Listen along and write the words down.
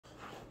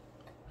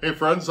Hey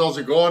friends, how's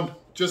it going?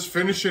 Just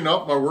finishing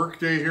up my work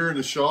day here in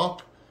the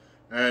shop,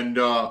 and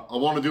I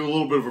want to do a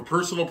little bit of a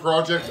personal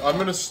project. I'm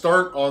going to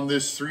start on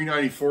this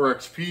 394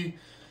 XP.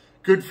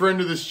 Good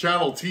friend of this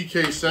channel,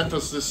 TK, sent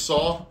us this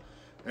saw,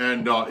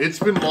 and it's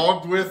been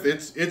logged with.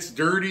 It's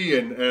dirty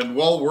and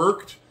well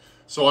worked,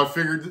 so I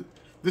figured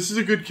this is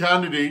a good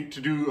candidate to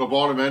do a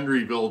bottom end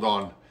rebuild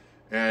on.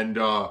 And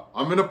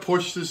I'm going to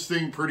push this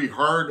thing pretty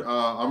hard.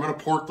 I'm going to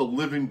port the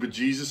living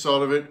bejesus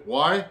out of it.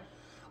 Why?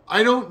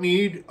 I don't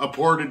need a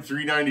ported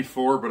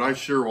 394, but I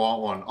sure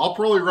want one. I'll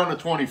probably run a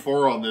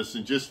 24 on this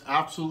and just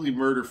absolutely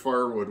murder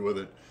firewood with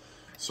it.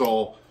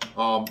 So,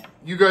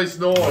 you guys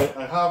know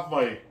I have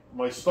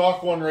my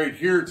stock one right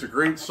here. It's a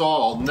great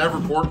saw. I'll never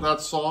port that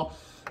saw.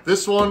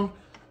 This one's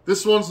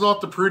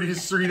not the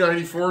prettiest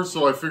 394,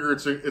 so I figure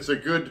it's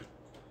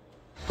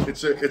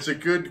a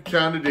good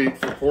candidate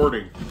for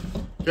porting.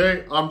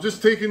 Okay, I'm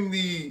just taking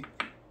the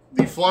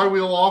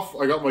flywheel off.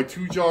 I got my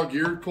 2-jaw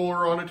geared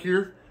puller on it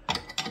here.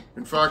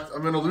 In fact,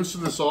 I'm going to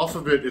loosen this off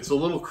a bit. It's a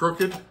little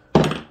crooked,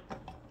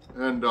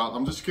 and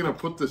I'm just going to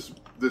put this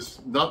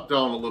nut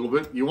down a little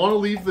bit. You want to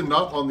leave the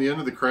nut on the end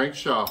of the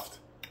crankshaft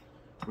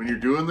when you're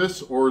doing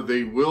this, or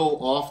they will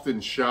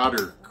often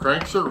shatter.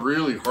 Cranks are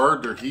really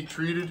hard. They're heat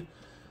treated,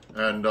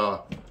 and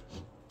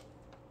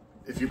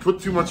if you put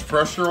too much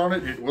pressure on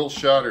it, it will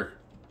shatter.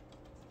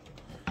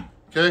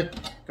 Okay,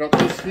 got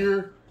this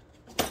here.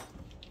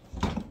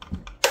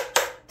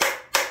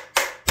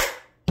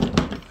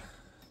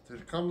 Did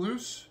it come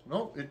loose?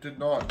 No, it did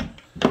not.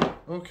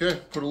 Okay,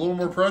 put a little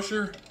more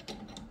pressure.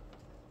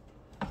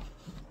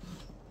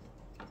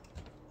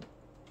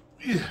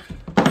 Yeah.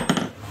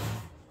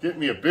 Get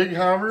me a big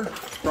hammer,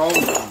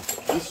 probably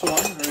this one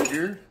right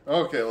here.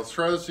 Okay, let's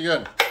try this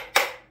again.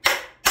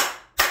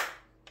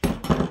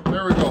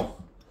 There we go.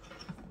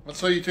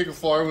 That's how you take a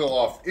flywheel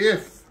off,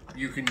 if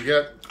you can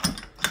get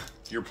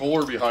your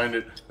puller behind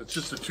it. It's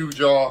just a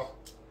 2-jaw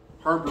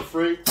Harbor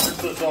Freight.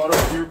 This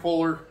auto gear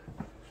puller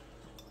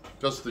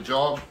does the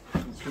job.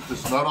 Let's get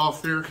this nut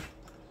off here.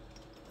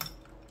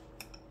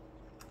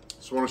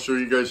 Just want to show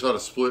you guys how to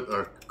split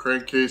a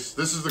crankcase.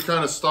 This is the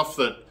kind of stuff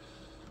that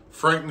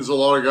frightens a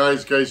lot of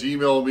guys. Guys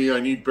email me,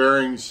 I need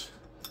bearings.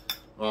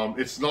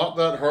 It's not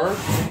that hard.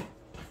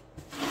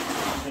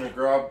 I'm gonna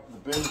grab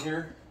the bin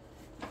here.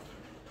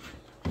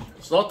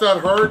 It's not that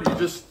hard. You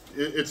just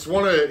it's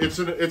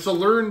a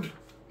learned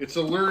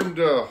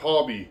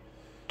hobby,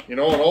 you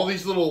know, and all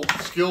these little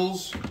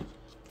skills.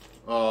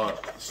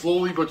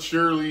 Slowly but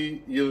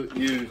surely,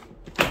 you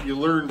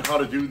learn how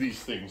to do these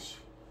things.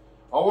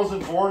 I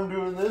wasn't born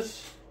doing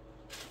this.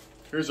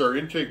 Here's our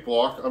intake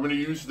block. I'm going to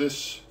use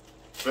this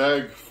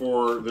bag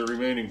for the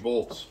remaining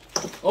bolts.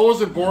 I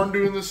wasn't born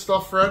doing this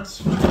stuff,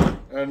 friends.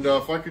 And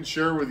if I can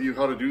share with you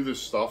how to do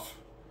this stuff,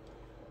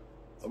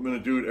 I'm going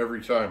to do it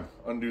every time.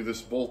 Undo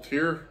this bolt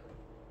here.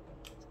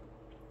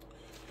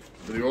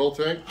 The oil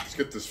tank. Let's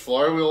get this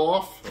flywheel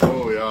off.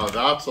 Oh yeah,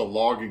 that's a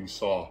logging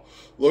saw.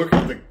 Look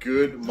at the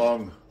good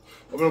mung.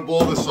 I'm going to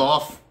blow this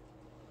off.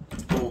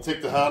 We'll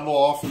take the handle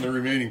off and the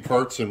remaining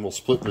parts, and we'll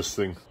split this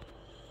thing.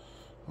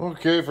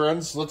 Okay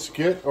friends, let's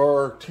get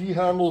our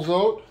T-handles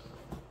out.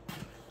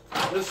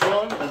 This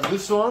one and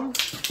this one.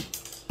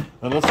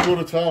 And let's go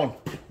to town.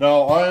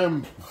 Now I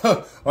am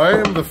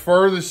the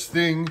farthest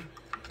thing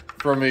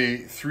from a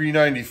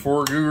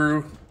 394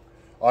 guru.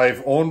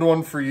 I've owned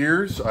one for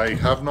years. I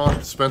have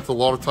not spent a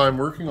lot of time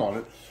working on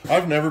it.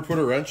 I've never put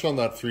a wrench on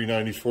that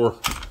 394.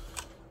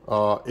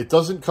 It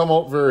doesn't come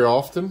out very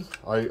often.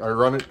 I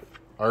run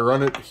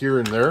it here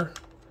and there,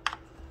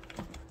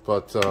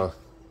 but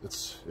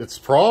it's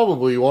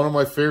probably one of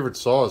my favorite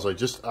saws. I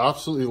just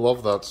absolutely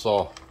love that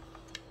saw.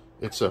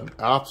 It's an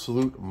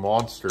absolute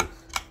monster,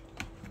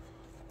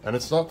 and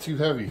it's not too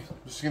heavy. I'm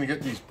just gonna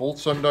get these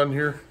bolts undone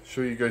here.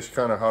 Show you guys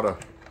kind of how to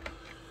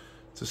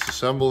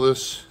disassemble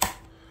this.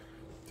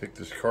 Take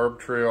this carb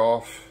tray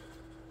off.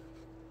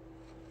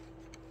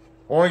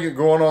 I want to get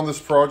going on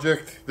this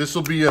project. This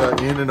will be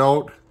in and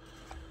out.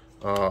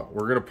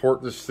 We're going to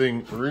port this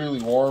thing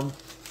really warm.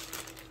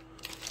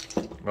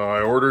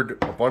 I ordered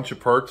a bunch of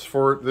parts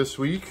for it this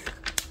week.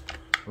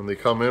 When they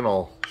come in,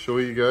 I'll show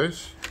you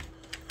guys.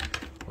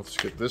 Let's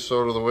get this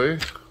out of the way.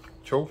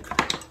 Choke.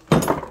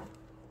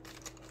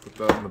 Put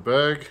that in the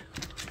bag.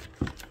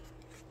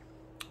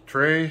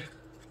 Tray.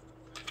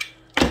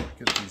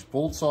 Get these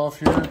bolts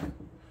off here.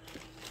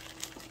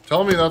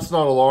 Tell me that's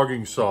not a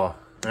logging saw,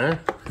 eh?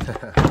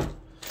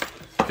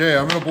 Okay,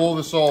 I'm gonna blow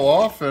this all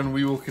off and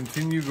we will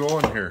continue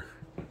going here.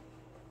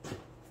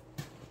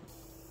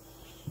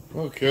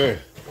 Okay,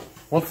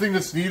 one thing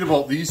that's neat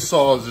about these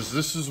saws is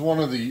this is one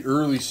of the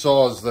early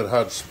saws that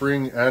had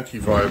spring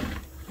anti-vibe.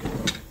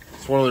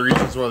 It's one of the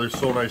reasons why they're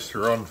so nice to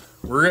run.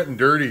 We're getting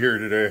dirty here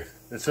today.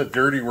 It's a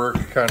dirty work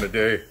kind of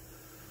day.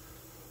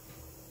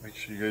 Make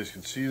sure you guys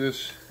can see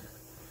this.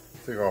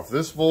 Take off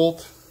this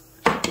bolt.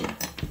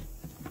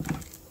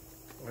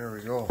 There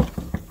we go.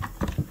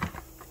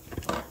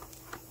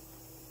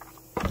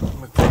 I'm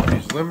going to take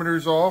these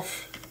limiters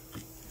off.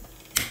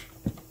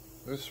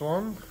 This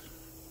one.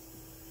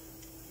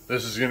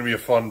 This is going to be a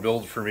fun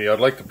build for me. I'd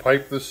like to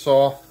pipe this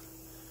saw,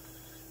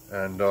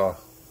 and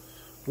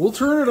we'll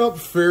turn it up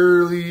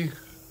fairly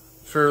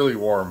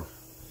warm.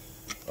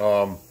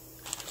 I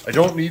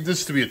don't need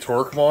this to be a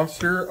torque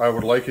monster. I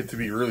would like it to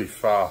be really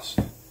fast.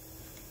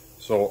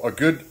 So a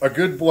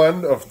good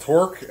blend of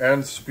torque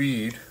and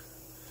speed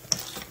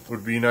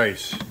would be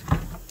nice.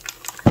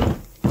 And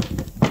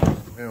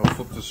I'll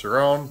flip this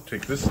around,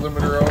 take this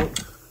limiter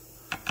out,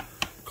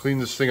 clean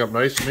this thing up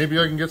nice. Maybe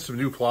I can get some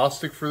new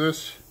plastic for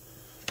this.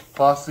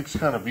 Plastic's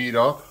kind of beat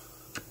up,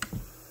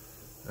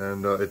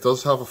 and it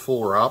does have a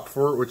full wrap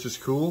for it, which is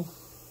cool.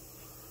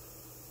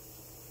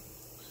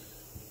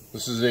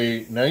 This is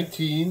a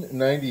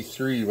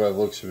 1993 by the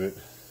looks of it.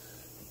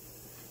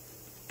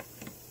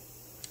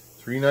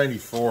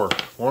 394.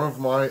 One of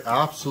my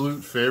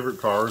absolute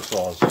favorite power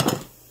saws.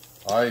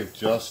 I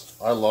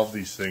love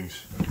these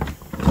things.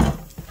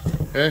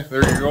 Okay,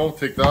 there you go.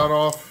 Take that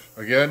off.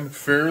 Again,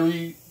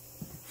 fairly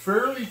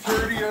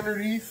dirty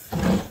underneath.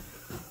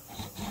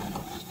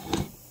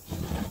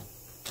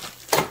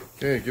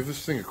 Okay, give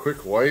this thing a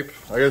quick wipe.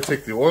 I gotta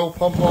take the oil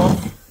pump off.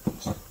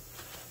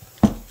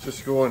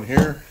 Just go in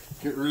here,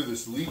 get rid of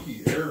this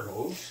leaky air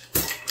hose.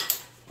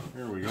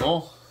 Here we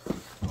go.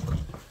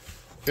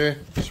 Okay,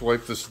 just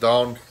wipe this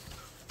down.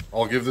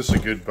 I'll give this a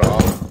good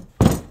bath.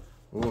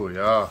 Oh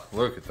yeah,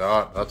 look at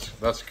that.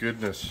 That's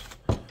goodness.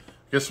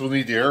 Guess we'll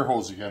need the air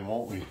hose again,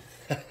 won't we?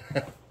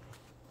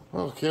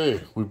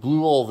 Okay, we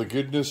blew all the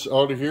goodness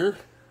out of here.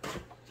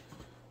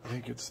 I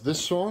think it's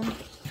this one.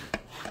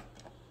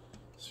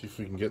 See if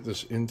we can get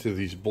this into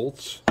these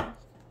bolts.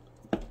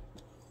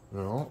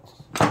 No,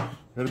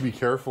 gotta be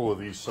careful with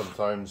these.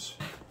 Sometimes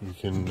you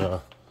can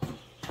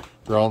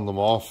round them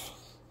off.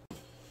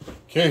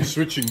 Okay,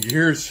 switching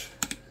gears.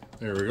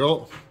 There we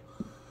go.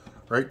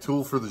 Right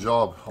tool for the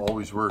job,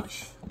 always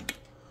works.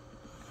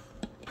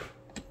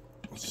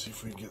 Let's see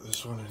if we can get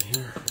this one in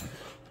here.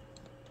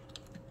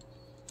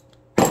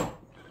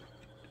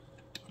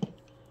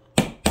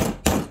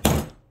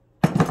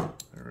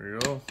 There we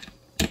go.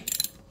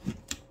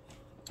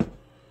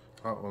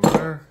 That one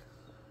there.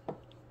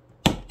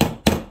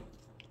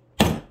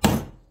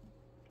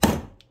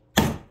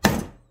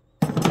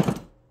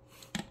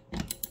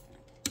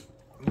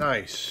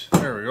 Nice.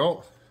 There we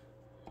go.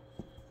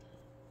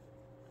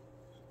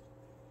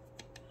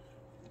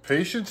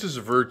 Patience is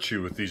a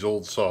virtue with these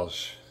old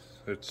saws.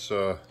 It's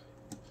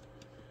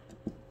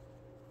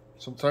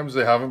sometimes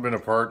they haven't been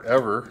apart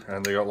ever,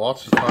 and they got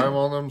lots of time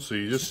on them, so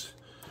you just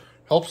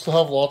helps to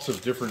have lots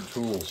of different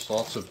tools,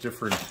 lots of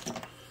different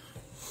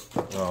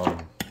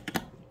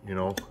you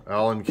know,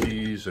 Allen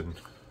keys, and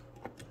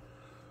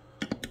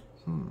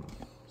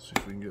let's see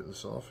if we can get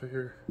this off of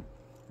here.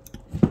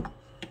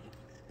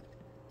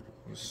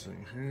 This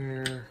thing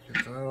here,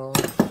 get that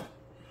off.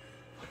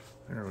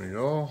 There we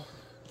go.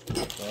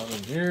 Put that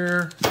in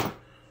here.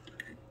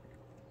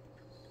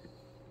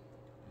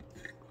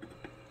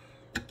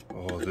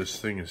 Oh, this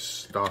thing is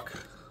stuck.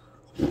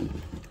 There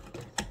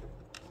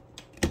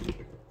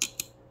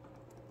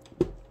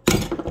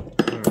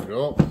we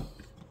go.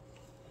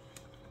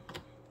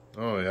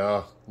 Oh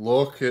yeah,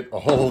 look at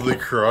all the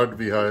crud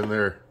behind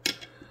there.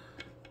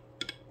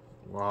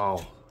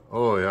 Wow.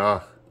 Oh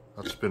yeah,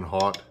 that's been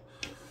hot.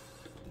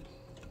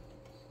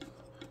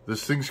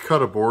 This thing's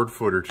cut a board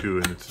foot or two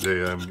in it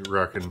today, I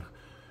reckon.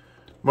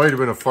 Might have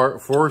been a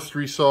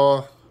forestry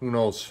saw, who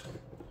knows.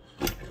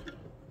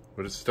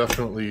 But it's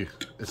definitely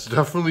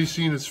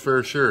seen its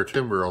fair share of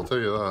timber, I'll tell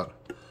you that.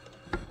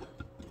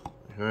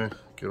 Okay,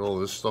 get all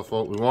this stuff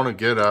out. We want to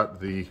get at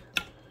the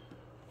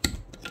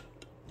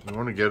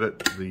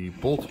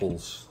bolt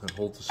holes that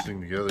hold this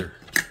thing together.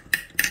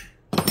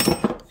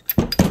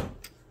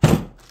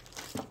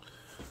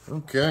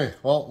 Okay,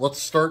 well,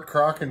 let's start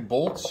cracking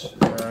bolts,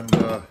 and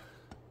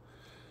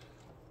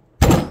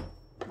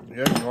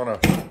yeah, you wanna,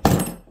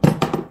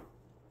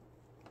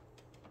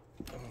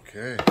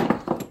 okay.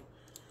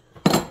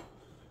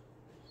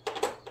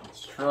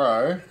 Let's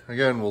try,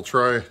 again, we'll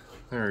try,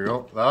 there we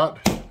go, that.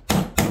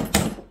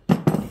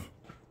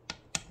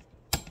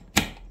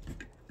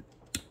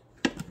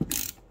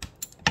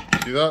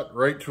 See that?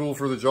 Right tool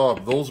for the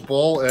job. Those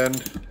ball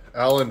end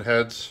Allen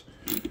heads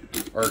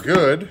are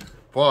good,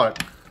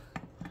 but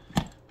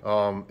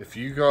if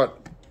you got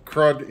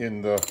crud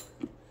in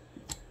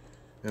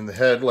the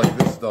head like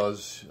this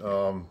does,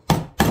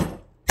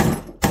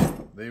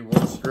 they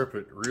will strip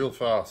it real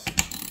fast.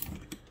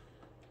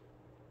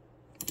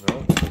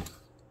 No.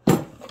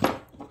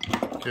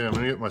 Okay, I'm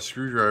gonna get my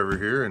screwdriver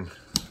here, and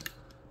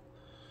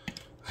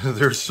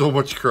there's so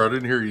much crud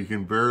in here you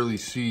can barely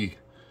see.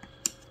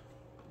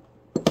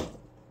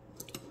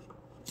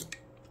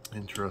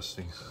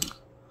 Interesting.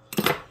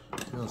 Okay,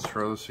 let's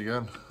try this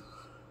again.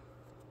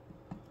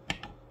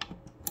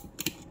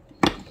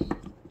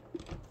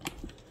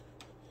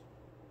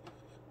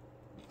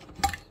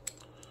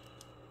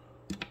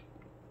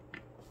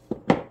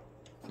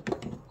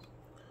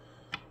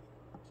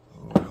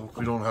 Oh, I hope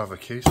we don't have a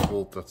case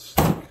bolt that's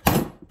stuck.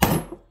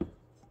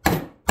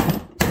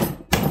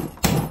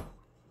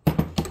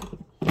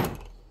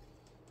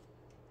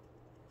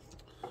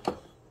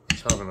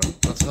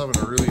 That's having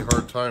a really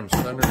hard time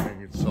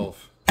centering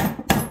itself. Okay,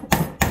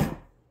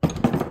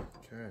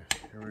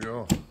 here we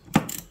go.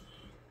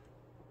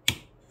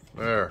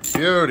 There,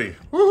 beauty.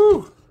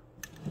 Woohoo!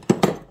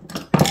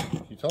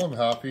 Can you tell I'm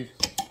happy?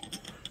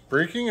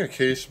 Breaking a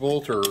case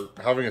bolt or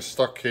having a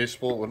stuck case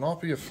bolt would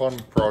not be a fun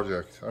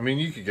project. I mean,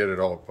 you could get it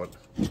out, but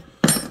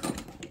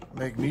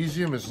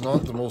magnesium is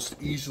not the most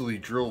easily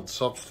drilled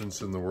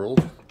substance in the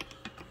world.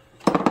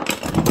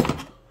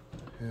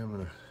 Okay, I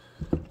want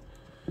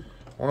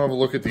to have a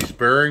look at these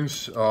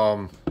bearings.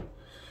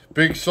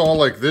 Big saw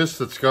like this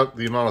that's got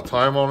the amount of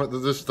time on it that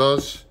this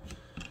does,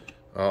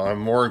 I'm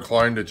more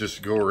inclined to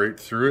just go right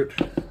through it.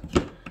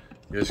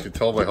 You guys can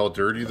tell by how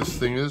dirty this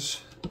thing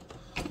is.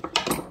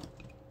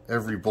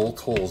 Every bolt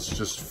hole is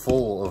just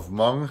full of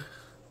mung.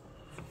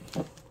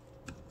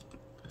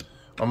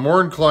 I'm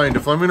more inclined,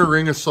 if I'm going to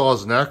wring a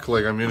saw's neck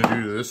like I'm going to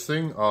do to this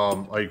thing,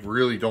 I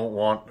really don't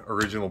want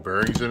original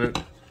bearings in it.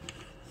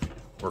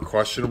 Or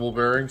questionable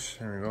bearings.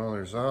 There we go,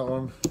 there's that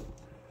one.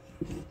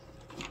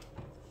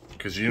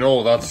 Because you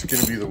know that's going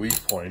to be the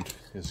weak point.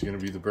 It's going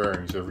to be the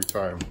bearings every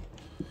time.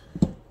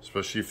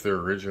 Especially if they're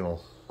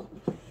original.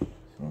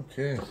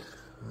 Okay,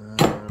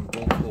 and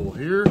bolt hole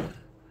here.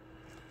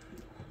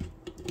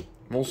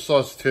 Most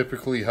saws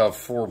typically have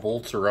 4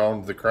 bolts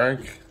around the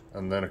crank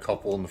and then a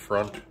couple in the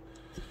front.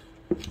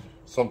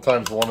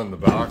 Sometimes one in the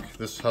back.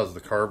 This has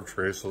the carb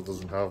tray, so it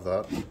doesn't have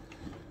that.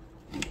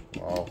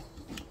 Wow.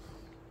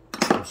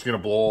 I'm just going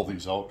to blow all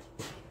these out.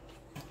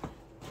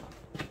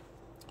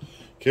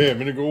 Okay, I'm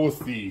going to go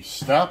with the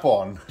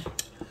snap-on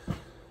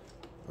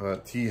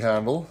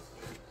T-handle.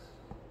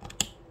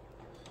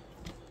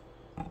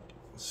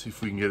 Let's see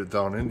if we can get it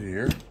down into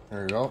here.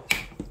 There we go.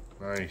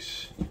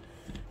 Nice.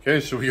 Okay,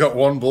 so we got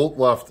 1 bolt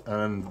left,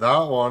 and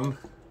that one,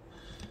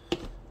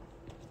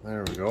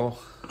 there we go.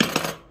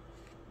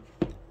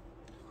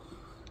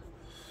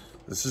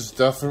 This is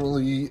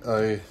definitely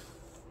a,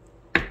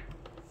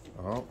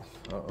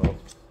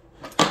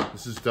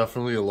 this is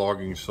definitely a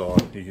logging saw.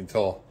 You can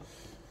tell.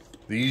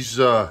 These,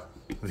 the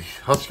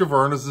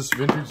Husqvarnas, this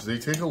vintage, they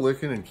take a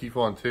licking and keep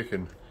on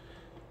ticking.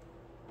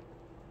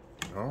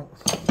 Oh,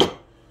 put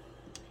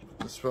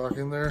this back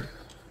in there.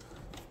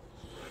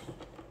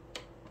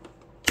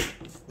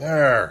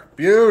 There,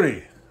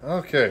 beauty.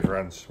 Okay,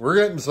 friends, we're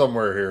getting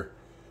somewhere here.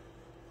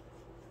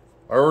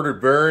 I ordered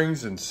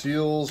bearings and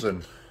seals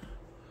and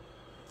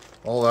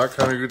all that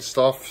kind of good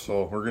stuff.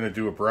 So we're going to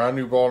do a brand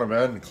new bottom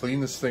end and clean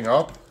this thing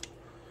up.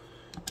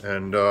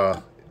 And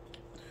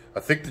I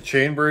think the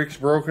chain brake's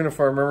broken if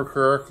I remember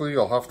correctly.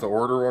 I'll have to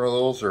order one of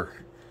those or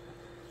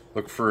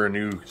look for a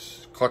new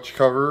clutch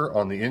cover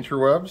on the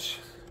interwebs.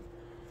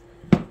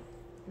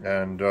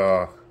 And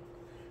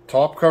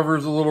top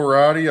cover's a little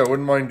ratty. I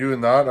wouldn't mind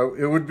doing that.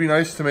 It would be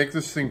nice to make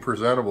this thing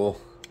presentable.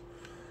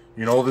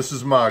 You know, this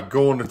is my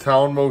going to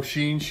town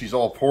machine. She's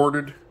all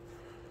ported.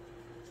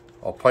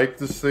 I'll pipe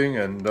this thing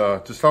and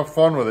just have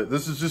fun with it.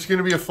 This is just going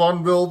to be a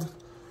fun build.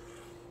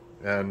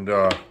 And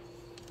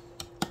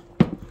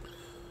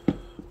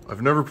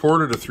I've never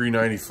ported a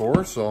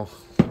 394, so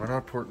why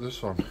not port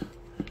this one?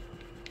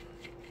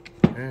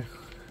 Okay.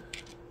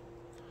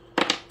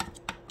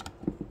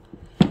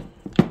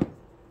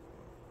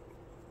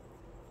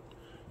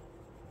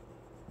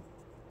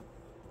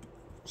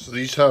 So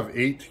these have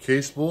 8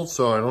 case bolts,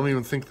 so I don't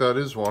even think that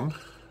is one.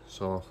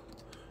 So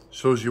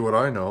shows you what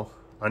I know.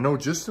 I know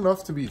just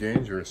enough to be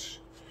dangerous.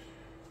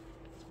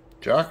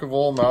 Jack of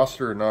all,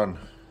 master of none.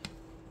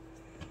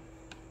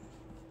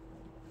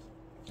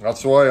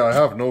 That's why I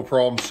have no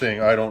problem saying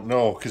I don't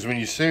know. Because when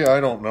you say I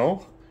don't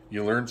know,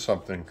 you learn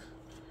something.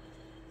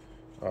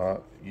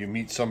 You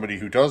meet somebody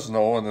who does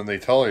know and then they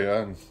tell you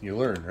and you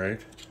learn, right?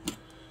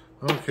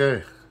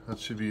 Okay, that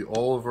should be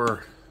all of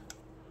our...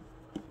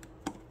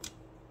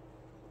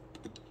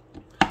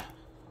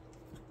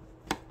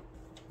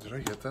 Did I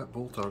get that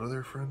bolt out of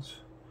there, friends?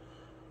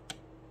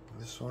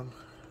 This one.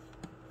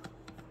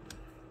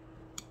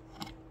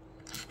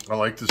 I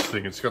like this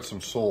thing. It's got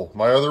some soul.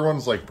 My other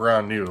one's like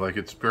brand new. Like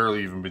it's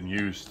barely even been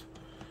used.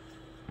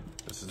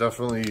 It's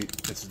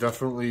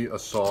definitely a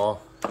saw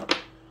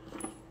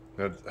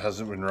that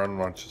hasn't been run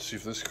much. Let's see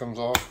if this comes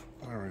off.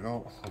 There we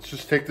go. Let's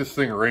just take this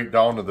thing right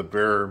down to the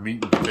bare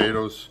meat and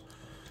potatoes.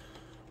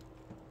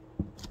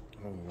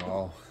 Oh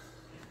wow.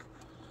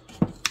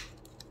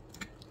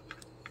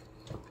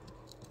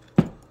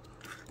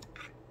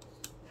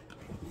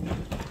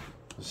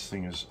 This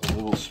thing is a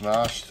little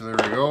smashed. There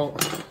we go.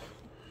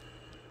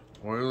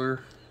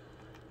 Oiler.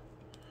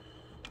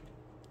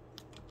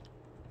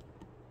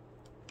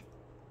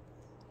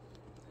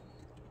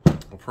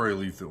 I'll probably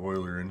leave the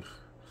oiler in.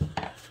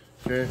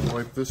 Okay,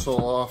 wipe this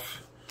all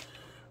off.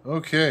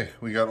 Okay,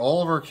 we got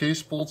all of our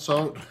case bolts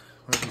out.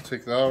 Might as well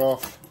take that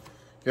off.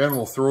 Again,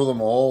 we'll throw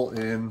them all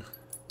in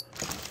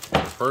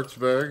the parts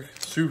bag.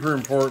 Super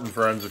important,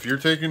 friends. If you're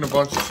taking a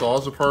bunch of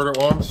saws apart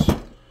at once,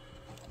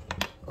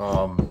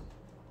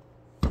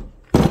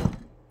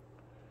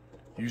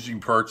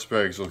 using parts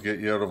bags will get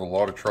you out of a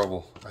lot of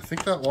trouble. I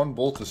think that one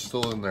bolt is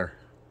still in there.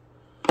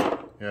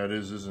 Yeah, it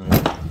is, isn't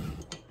it?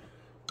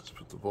 Let's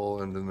put the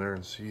ball end in there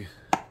and see.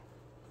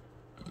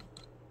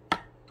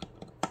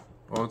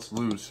 Oh, it's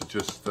loose. It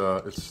just,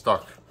 it's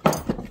stuck.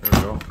 There we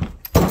go.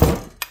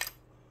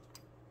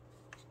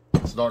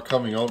 It's not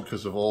coming out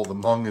because of all the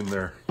mung in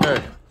there.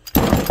 Okay.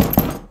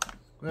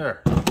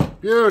 There.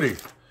 Beauty.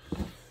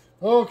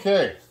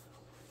 Okay.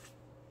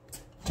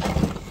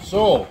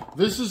 So,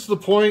 this is the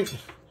point.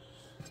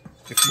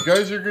 If you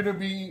guys are going to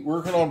be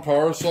working on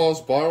power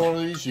saws, buy one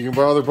of these. You can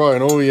either buy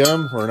an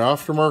OEM or an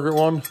aftermarket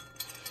one.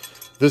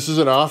 This is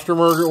an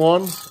aftermarket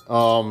one.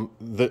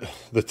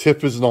 The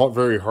tip is not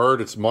very hard.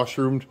 It's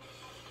mushroomed.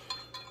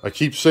 I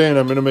keep saying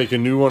I'm going to make a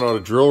new one out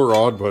of drill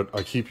rod, but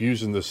I keep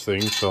using this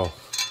thing, so.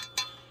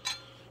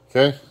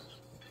 Okay.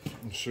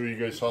 I'll show you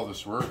guys how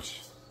this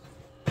works.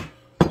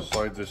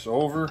 Slide this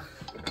over.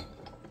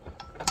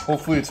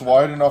 Hopefully it's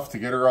wide enough to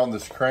get around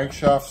this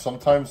crankshaft.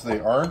 Sometimes they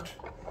aren't.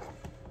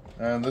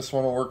 And this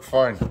one will work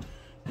fine.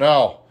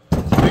 Now,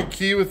 big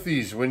key with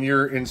these, when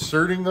you're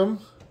inserting them,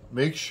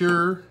 make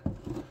sure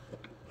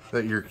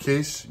that your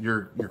case,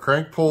 your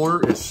crank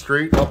puller is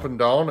straight up and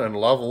down and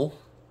level,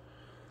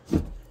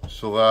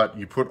 so that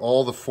you put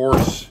all the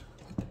force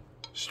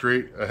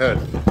straight ahead.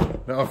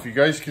 Now, if you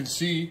guys can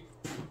see,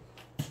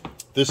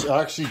 this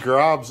actually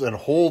grabs and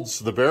holds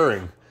the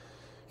bearing,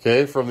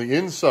 okay, from the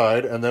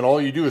inside, and then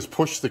all you do is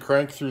push the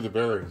crank through the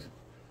bearing.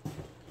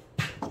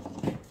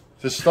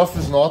 This stuff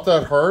is not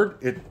that hard.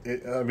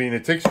 I mean,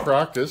 it takes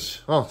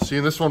practice. Oh, see,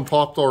 this one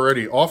popped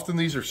already. Often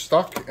these are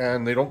stuck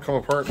and they don't come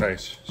apart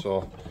nice.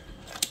 So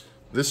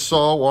this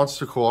saw wants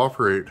to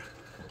cooperate.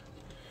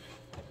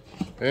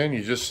 And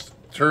you just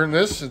turn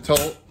this until,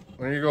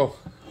 there you go.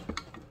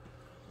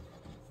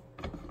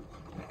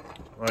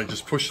 I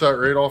just push that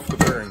right off the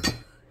bearing,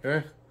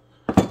 okay?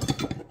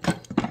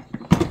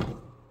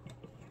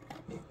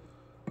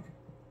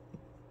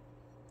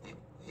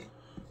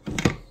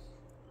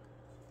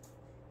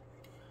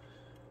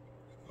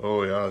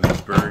 Oh yeah,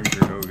 these bearings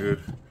are no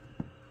good.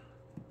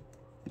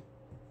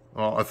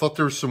 Oh, I thought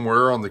there was some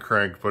wear on the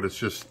crank, but it's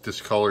just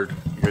discolored.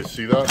 You guys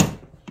see that?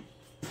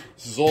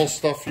 This is all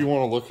stuff you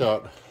want to look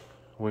at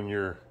when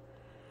you're.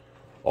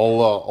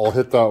 I'll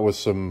hit that with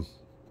some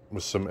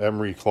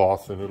emery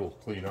cloth and it'll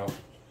clean up.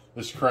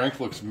 This crank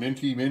looks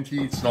minty.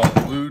 It's not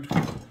glued.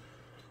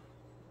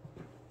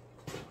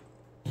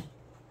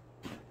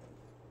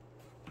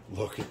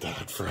 Look at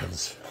that,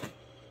 friends.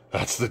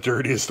 That's the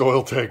dirtiest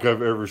oil tank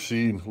I've ever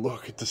seen.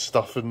 Look at the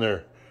stuff in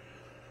there.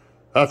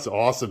 That's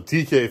awesome.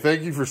 TK,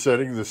 thank you for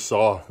setting this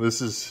saw.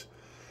 This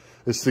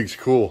thing's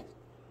cool.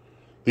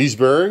 These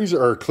bearings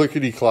are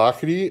clickety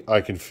clackety.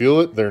 I can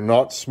feel it. They're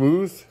not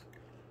smooth.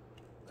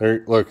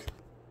 Look,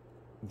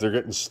 they're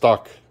getting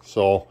stuck.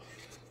 So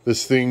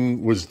this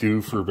thing was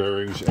due for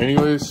bearings.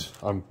 Anyways,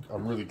 I'm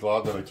really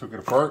glad that I took it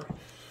apart.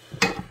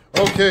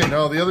 Okay,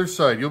 now the other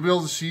side. You'll be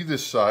able to see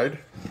this side.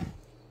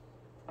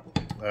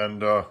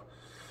 And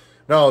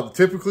now,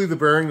 typically the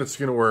bearing that's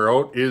going to wear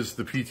out is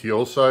the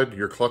PTO side,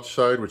 your clutch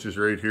side, which is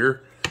right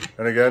here.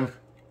 And again,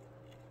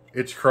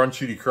 it's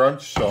crunchity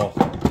crunch, so.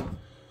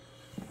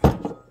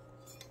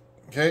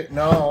 Okay,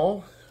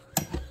 now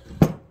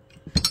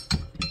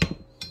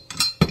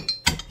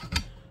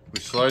we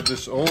slide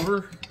this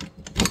over.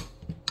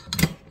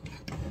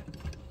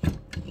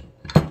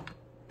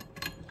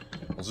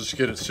 I'll just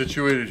get it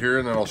situated here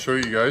and then I'll show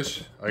you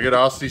guys. I get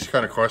asked these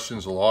kind of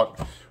questions a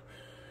lot.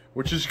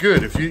 Which is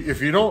good.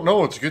 If you don't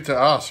know, it's good to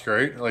ask,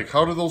 right? Like,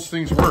 how do those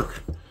things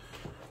work?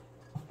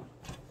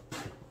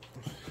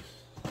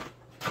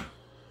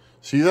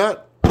 See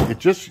that? It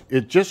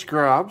just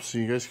grabs. So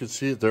you guys can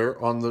see it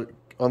there on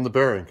the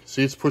bearing.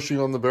 See, it's pushing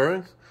on the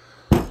bearing.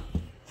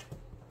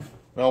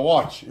 Now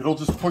watch. It'll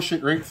just push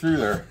it right through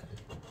there.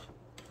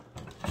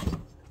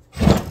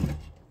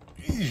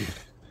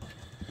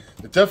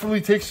 It definitely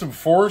takes some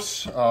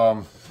force.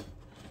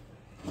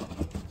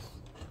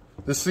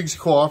 This thing's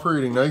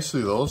cooperating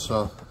nicely though,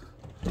 so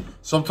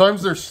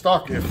sometimes they're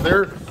stuck.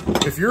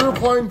 If you're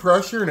applying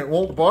pressure and it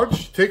won't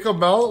budge, take a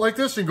mallet like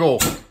this and go,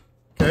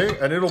 okay?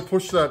 And it'll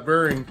push that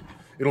bearing,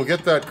 it'll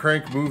get that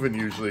crank moving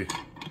usually.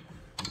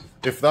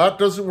 If that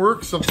doesn't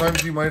work,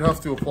 sometimes you might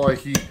have to apply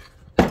heat.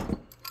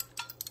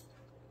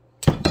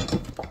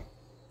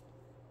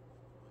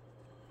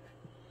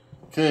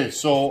 Okay,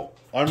 so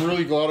I'm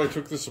really glad I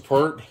took this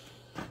apart.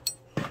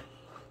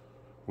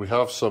 We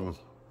have some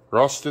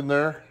rust in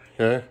there,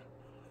 okay?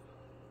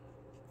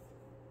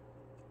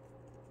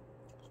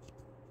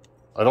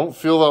 I don't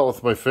feel that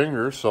with my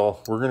finger,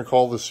 so we're going to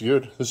call this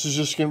good. This is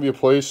just going to be a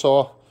play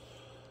saw.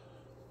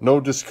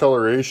 No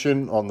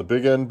discoloration on the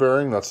big end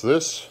bearing, that's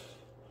this.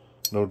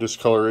 No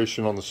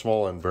discoloration on the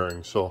small end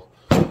bearing, so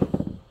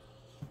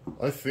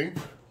I think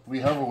we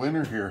have a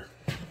winner here.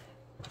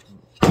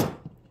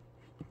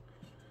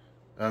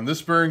 And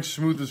this bearing's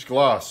smooth as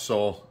glass,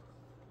 so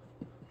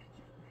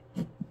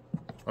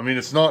I mean,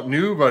 it's not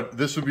new, but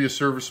this would be a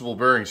serviceable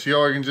bearing. See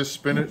how I can just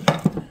spin it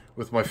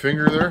with my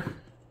finger there?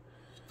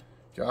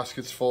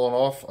 Gasket's falling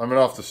off. I'm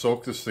gonna have to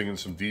soak this thing in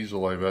some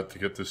diesel, I bet, to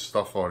get this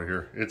stuff out of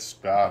here. It's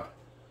bad.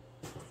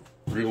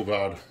 Real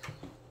bad.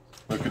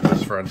 Look at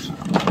this, friends.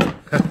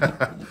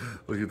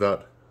 Look at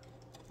that.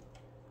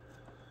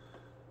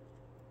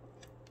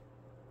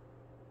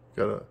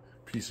 Got a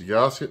piece of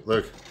gasket,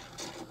 look.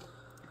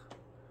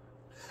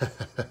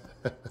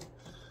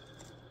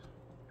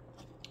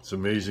 It's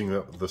amazing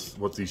that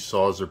what these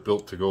saws are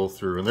built to go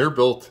through. And they're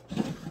built,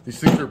 these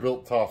things are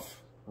built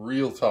tough,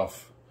 real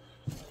tough.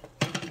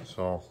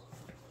 So,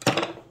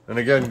 and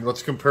again,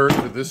 let's compare it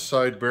to this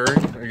side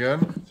bearing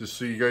again, just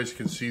so you guys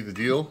can see the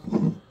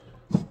deal.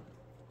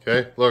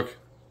 Okay, look,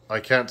 I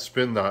can't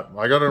spin that.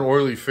 I got an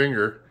oily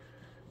finger,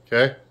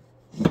 okay?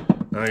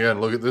 And again,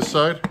 look at this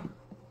side.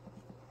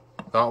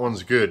 That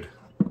one's good.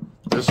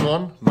 This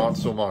one, not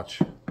so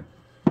much.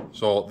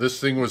 So this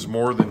thing was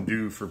more than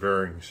due for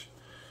bearings.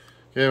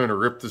 Okay, I'm gonna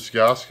rip this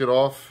gasket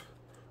off.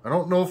 I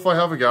don't know if I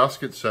have a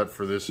gasket set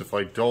for this. If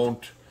I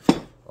don't,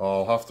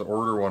 I'll have to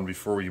order one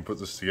before we can put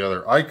this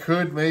together. I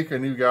could make a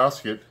new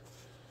gasket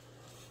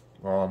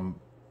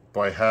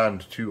by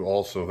hand too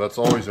also. That's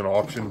always an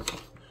option.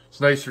 It's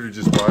nicer to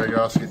just buy a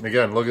gasket. And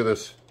again, look at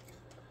this.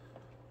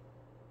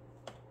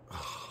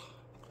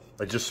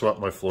 I just swept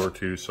my floor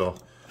too, so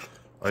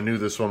I knew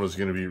this one was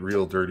gonna be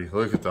real dirty.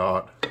 Look at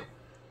that.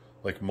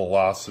 Like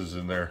molasses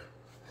in there.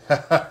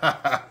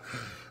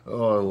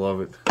 Oh, I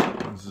love it.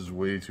 This is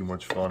way too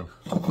much fun.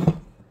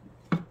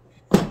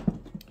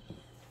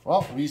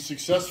 Well, we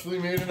successfully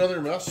made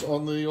another mess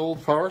on the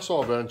old power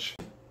saw bench.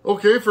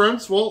 Okay,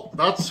 friends, well,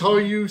 that's how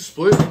you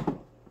split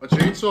a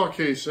chainsaw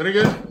case. And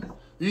again,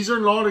 these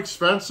are not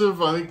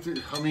expensive. I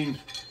mean,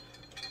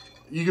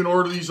 you can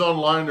order these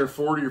online. They're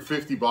 40 or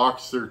 50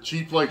 bucks. They're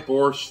cheap like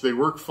borscht. They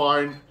work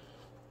fine.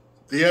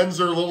 The ends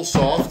are a little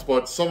soft,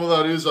 but some of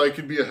that is I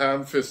can be a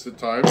hand fist at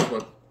times.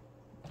 But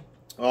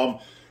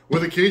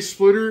with a case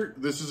splitter,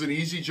 this is an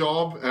easy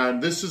job,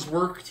 and this has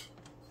worked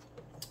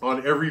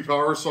on every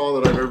power saw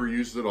that I've ever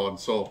used it on.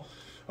 So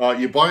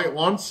you buy it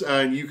once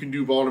and you can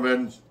do bottom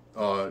end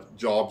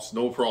jobs,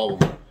 no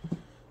problem.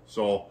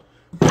 So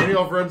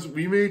anyhow, friends,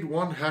 we made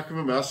one heck of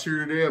a mess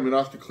here today. I'm gonna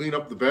have to clean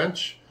up the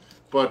bench,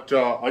 but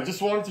I just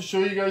wanted to show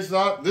you guys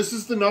that. This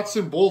is the nuts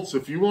and bolts.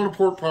 If you want to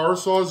port power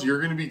saws, you're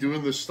gonna be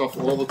doing this stuff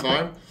all the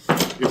time.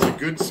 It's a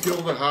good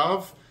skill to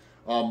have.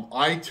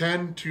 I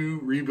tend to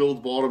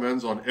rebuild bottom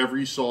ends on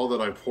every saw that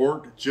I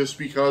port just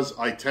because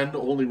I tend to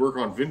only work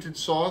on vintage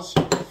saws.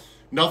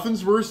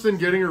 Nothing's worse than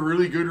getting a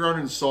really good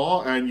running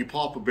saw and you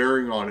pop a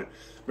bearing on it.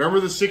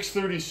 Remember the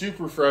 630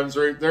 Super, friends,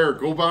 right there.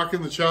 Go back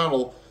in the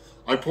channel.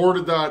 I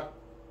ported that,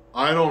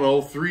 I don't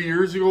know, 3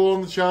 years ago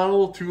on the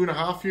channel,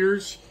 2.5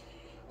 years.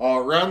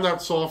 Ran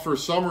that saw for a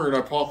summer and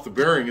I popped the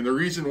bearing. And the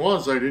reason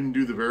was I didn't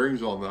do the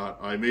bearings on that.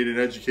 I made an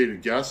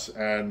educated guess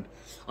and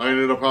I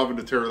ended up having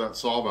to tear that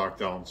saw back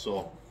down.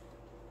 So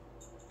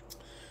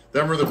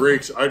them are the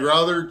breaks. I'd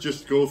rather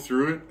just go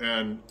through it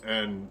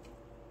and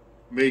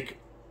make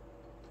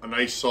a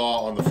nice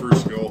saw on the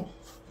first go.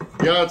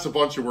 Yeah, it's a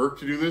bunch of work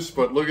to do this,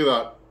 but look at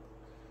that.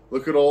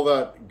 Look at all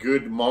that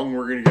good mung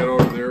we're gonna get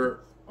out of there.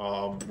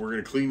 We're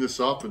gonna clean this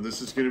up and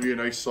this is gonna be a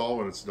nice saw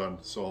when it's done.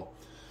 So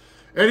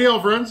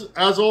anyhow, friends,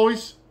 as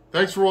always,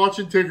 thanks for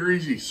watching. Take her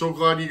easy. So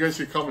glad you guys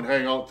could come and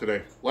hang out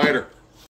today. Later.